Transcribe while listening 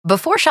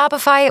Before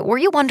Shopify, were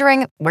you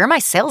wondering, where are my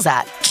sales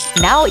at?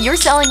 Now you're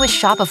selling with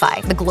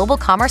Shopify, the global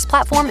commerce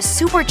platform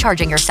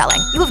supercharging your selling.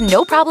 You have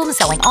no problem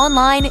selling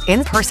online,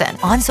 in person,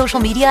 on social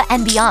media,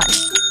 and beyond.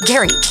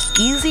 Gary,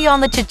 easy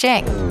on the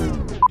cha-ching.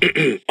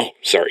 Oh,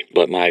 sorry,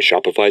 but my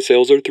Shopify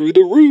sales are through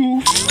the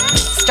roof.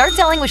 Start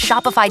selling with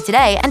Shopify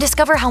today and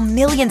discover how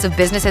millions of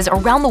businesses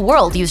around the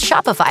world use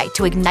Shopify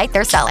to ignite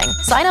their selling.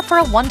 Sign up for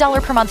a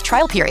 $1 per month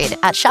trial period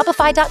at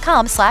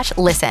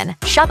shopify.com/listen.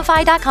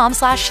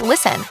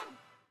 Shopify.com/listen.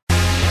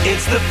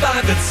 It's the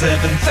 5 at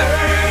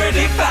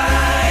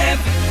 7:35.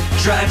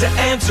 Try to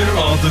answer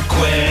all the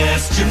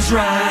questions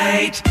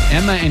right.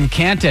 Emma in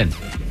Canton.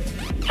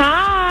 Hi.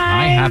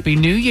 Hi, Happy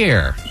New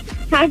Year.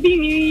 Happy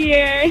New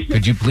Year.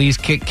 Could you please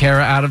kick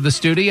Kara out of the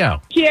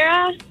studio?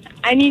 Kira,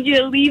 I need you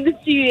to leave the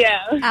studio.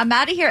 I'm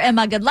out of here,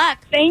 Emma. Good luck.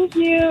 Thank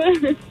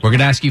you. We're going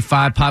to ask you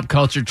 5 pop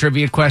culture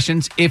trivia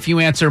questions. If you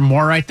answer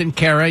more right than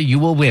Kara, you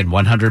will win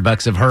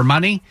 $100 of her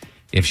money.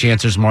 If she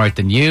answers more right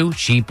than you,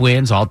 she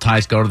wins. All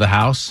ties go to the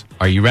house.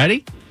 Are you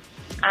ready?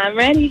 I'm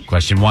ready.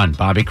 Question 1.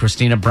 Bobby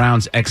Christina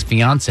Brown's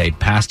ex-fiance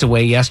passed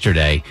away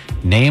yesterday.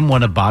 Name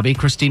one of Bobby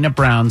Christina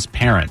Brown's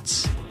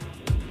parents.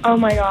 Oh,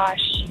 my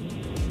gosh.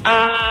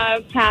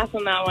 Pass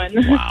on that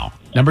one. Wow.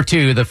 Number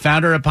 2, the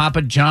founder of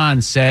Papa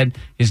John's said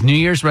his New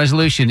Year's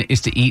resolution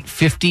is to eat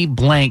 50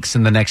 blanks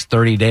in the next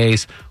 30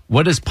 days.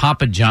 What does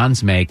Papa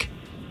John's make?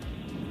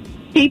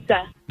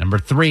 Pizza. Number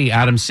 3,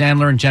 Adam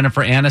Sandler and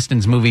Jennifer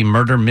Aniston's movie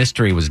Murder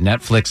Mystery was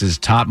Netflix's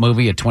top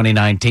movie of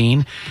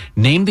 2019.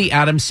 Name the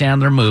Adam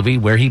Sandler movie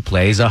where he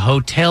plays a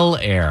hotel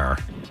heir.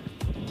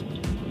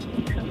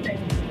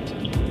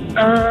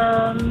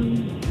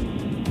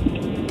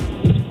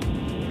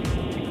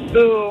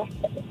 Ooh.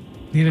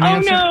 Need an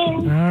answer? No.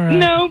 All right.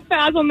 No,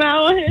 pass on that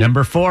one.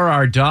 Number 4,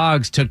 our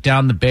dogs took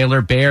down the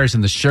Baylor Bears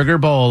in the Sugar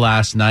Bowl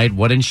last night.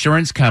 What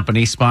insurance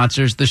company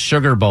sponsors the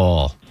Sugar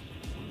Bowl?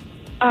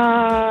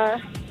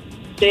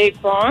 State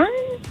Farm?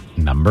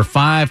 Number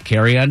 5,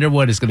 Carrie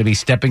Underwood is going to be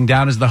stepping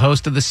down as the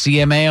host of the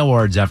CMA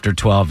Awards after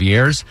 12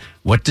 years.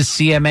 What does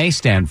CMA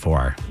stand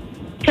for?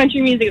 Country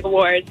Music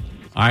Awards.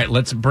 All right,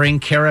 let's bring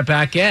Kara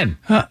back in.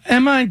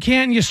 Emma and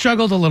Canton, you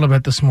struggled a little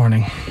bit this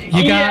morning.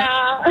 You got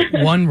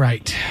one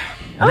right.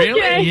 Really?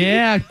 Okay.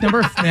 Yeah,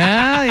 number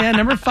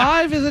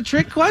 5 is a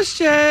trick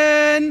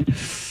question.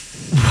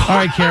 All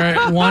right,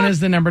 Kara, 1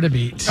 is the number to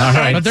beat. All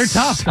right. But they're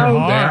tough. They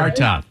are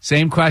tough.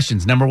 Same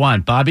questions. Number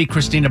 1, Bobby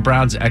Christina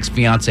Brown's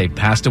ex-fiance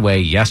passed away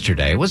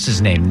yesterday. What's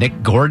his name?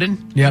 Nick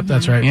Gordon? Yep,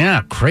 that's right.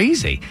 Yeah,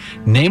 crazy.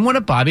 Name one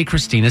of Bobby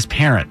Christina's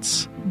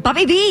parents.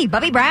 Bobby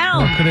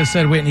Brown. Could have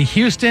said Whitney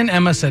Houston.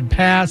 Emma said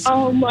pass.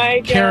 Oh,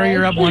 my God. Kara,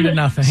 you're up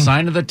 1-0.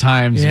 Sign of the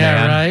times,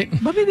 man.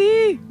 Right. Bobby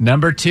B.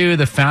 Number 2,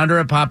 the founder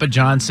of Papa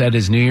John said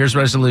his New Year's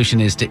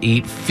resolution is to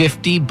eat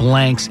 50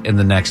 blanks in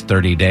the next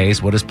 30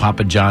 days. What does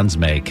Papa John's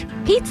make?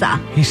 Pizza.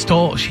 He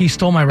stole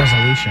my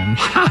resolution.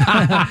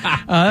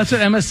 That's what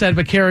Emma said,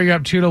 but Kara, you're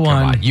up 2-1. Come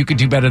on, you could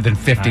do better than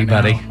 50,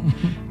 buddy.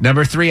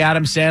 Number 3,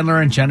 Adam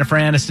Sandler and Jennifer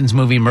Aniston's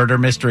movie Murder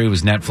Mystery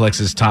was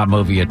Netflix's top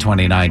movie of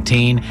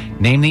 2019.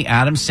 Name the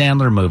Adam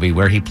Sandler movie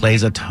where he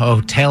plays a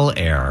hotel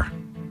heir.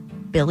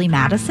 Billy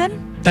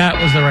Madison.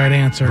 That was the right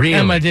answer. Really?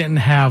 Emma didn't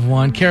have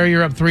one. Kara,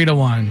 you're up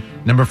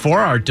 3-1. Number 4,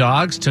 our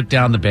dogs took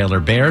down the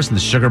Baylor Bears in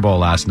the Sugar Bowl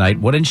last night.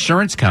 What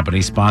insurance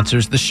company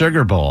sponsors the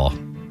Sugar Bowl?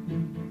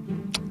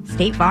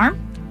 State Farm.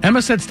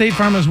 Emma said State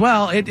Farm as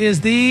well. It is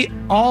the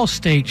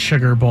All-State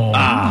Sugar Bowl.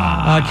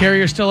 Kara,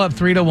 you're still up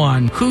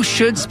 3-1. Who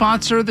should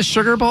sponsor the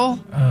Sugar Bowl?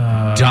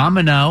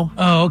 Domino.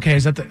 Oh, okay.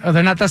 Is that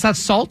that's not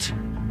salt?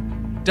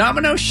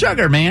 Domino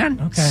sugar, man.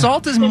 Okay.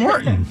 Salt is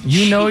Morton.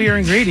 You know your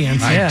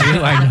ingredients. I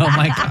do. I know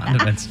my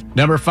condiments.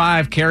 Number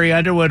 5, Carrie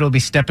Underwood will be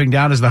stepping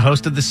down as the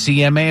host of the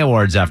CMA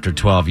Awards after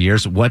 12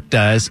 years. What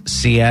does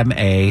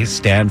CMA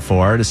stand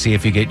for, to see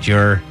if you get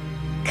your...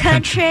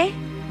 Country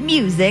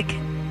Music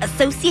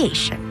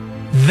Association.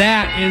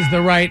 That is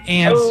the right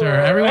answer.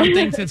 Everyone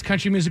thinks it's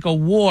Country Music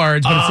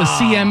Awards, but it's the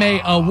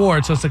CMA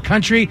Awards. So it's the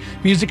Country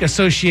Music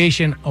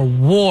Association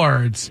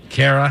Awards.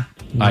 Kara,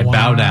 I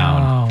bow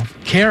down.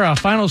 Kara,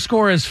 final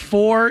score is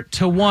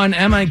 4-1.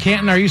 Emma and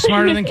Canton, are you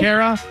smarter than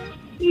Kara?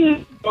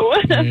 No.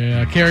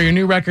 Yeah, Kara, your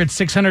new record,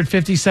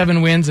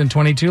 657 wins and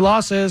 22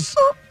 losses.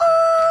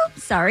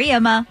 Sorry,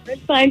 Emma.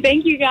 It's fine.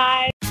 Thank you,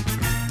 guys.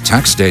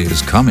 Tax day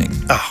is coming.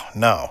 Oh,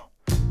 no.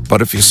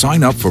 But if you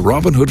sign up for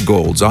Robinhood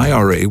Gold's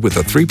IRA with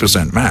a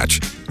 3% match,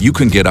 you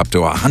can get up to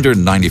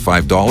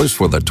 $195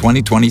 for the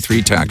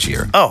 2023 tax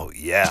year. Oh,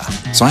 yeah.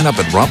 Sign up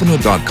at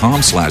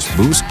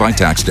Robinhood.com/boost by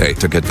tax day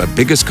to get the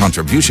biggest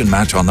contribution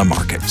match on the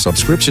market.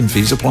 Subscription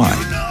fees apply.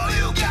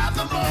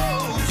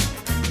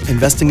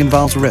 Investing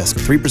involves risk.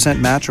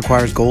 3% match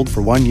requires gold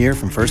for 1 year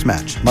from first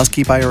match. Must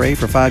keep IRA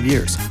for 5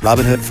 years.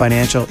 Robinhood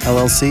Financial,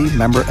 LLC,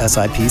 member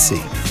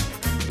SIPC.